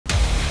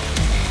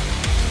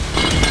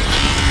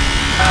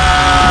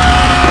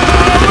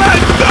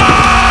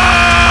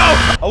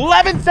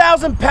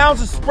11,000 pounds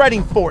of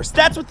spreading force.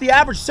 That's what the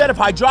average set of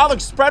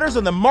hydraulic spreaders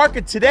on the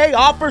market today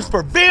offers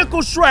for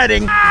vehicle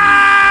shredding.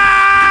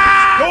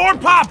 Door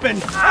popping.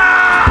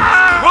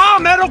 Raw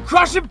metal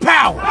crushing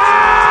power.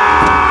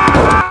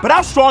 But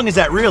how strong is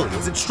that really?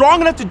 Is it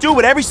strong enough to do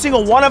what every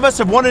single one of us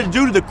have wanted to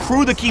do to the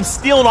crew that keeps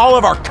stealing all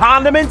of our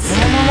condiments?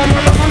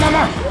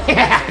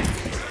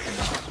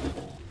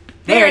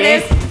 There it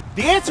is.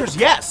 The answer is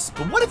yes,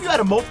 but what if you had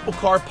a multiple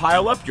car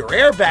pileup, your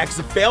airbags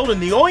have failed,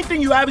 and the only thing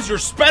you have is your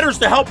spreaders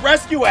to help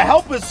rescue a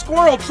helpless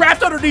squirrel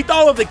trapped underneath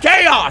all of the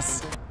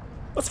chaos?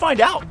 Let's find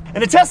out.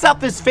 And to test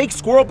out this fake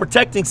squirrel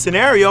protecting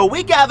scenario,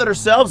 we gathered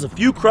ourselves a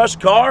few crushed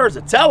cars,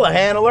 a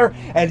telehandler,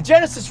 and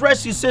Genesis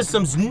Rescue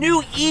System's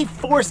new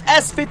E-Force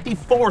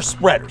S54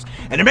 spreaders.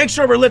 And to make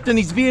sure we're lifting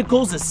these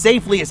vehicles as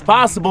safely as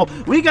possible,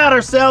 we got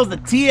ourselves the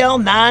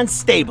TL9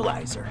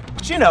 stabilizer.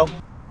 But you know,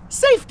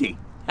 safety.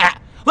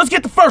 Let's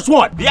get the first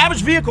one. The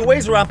average vehicle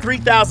weighs around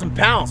 3,000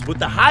 pounds, with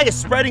the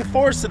highest spreading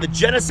force of the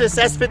Genesis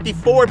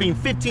S54 being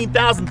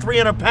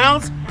 15,300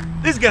 pounds.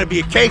 This is gonna be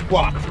a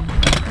cakewalk.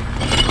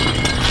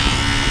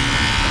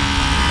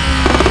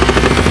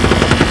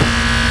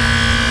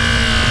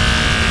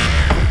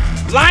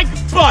 Like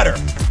butter.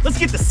 Let's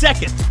get the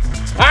second.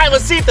 All right,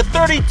 let's see if the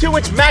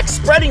 32-inch max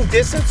spreading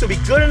distance will be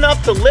good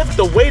enough to lift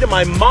the weight of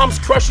my mom's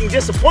crushing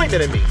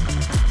disappointment in me,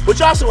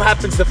 which also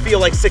happens to feel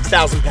like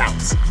 6,000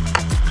 pounds.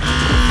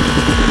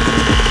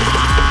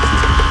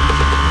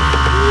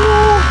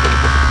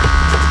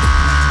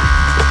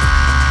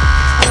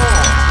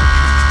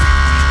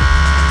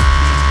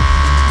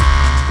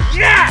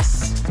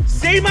 Yes!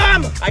 See,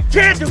 Mom? I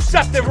can do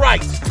something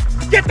right.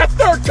 Get the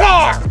third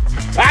car.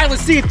 All right,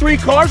 let's see if 3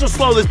 cars will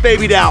slow this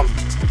baby down.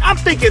 I'm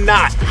thinking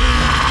not.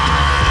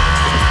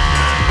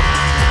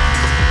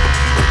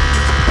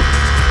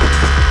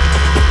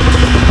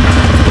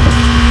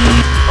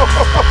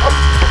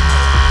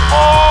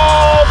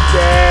 All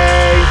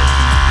day.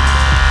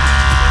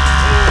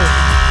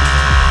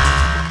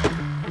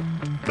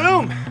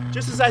 Boom,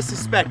 just as I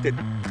suspected.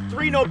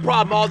 3 no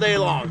problem all day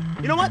long.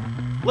 You know what?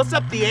 Let's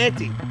up the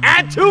ante.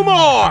 Add 2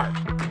 more.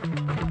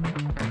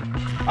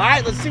 All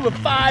right, let's see what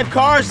 5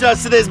 cars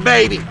does to this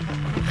baby.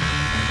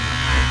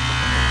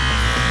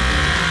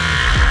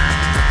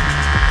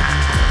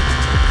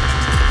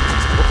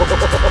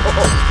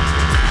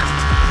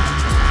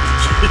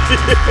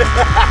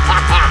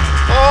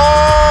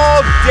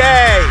 All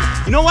day.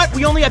 You know what?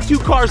 We only have 2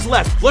 cars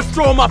left. Let's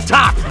throw them up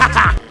top.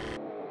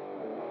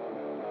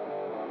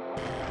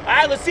 All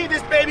right, let's see if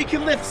this baby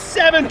can lift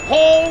 7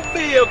 whole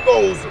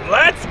vehicles.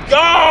 Let's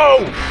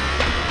go.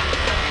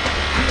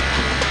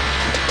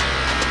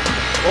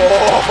 Oh,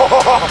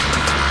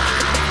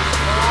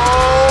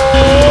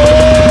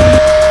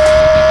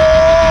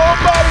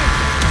 buddy.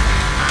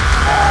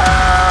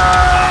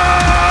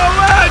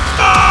 Let's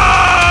go!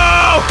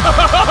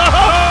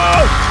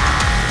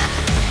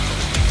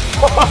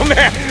 Oh,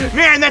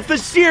 man, that's the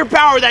sheer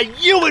power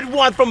that you would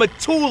want from a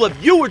tool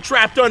if you were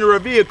trapped under a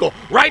vehicle.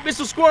 Right,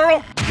 Mr.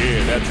 Squirrel?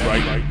 Yeah, that's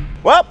right.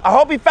 Well, I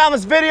hope you found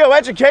this video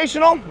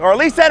educational, or at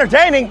least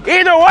entertaining.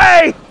 Either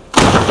way,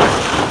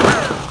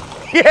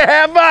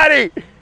 yeah, buddy.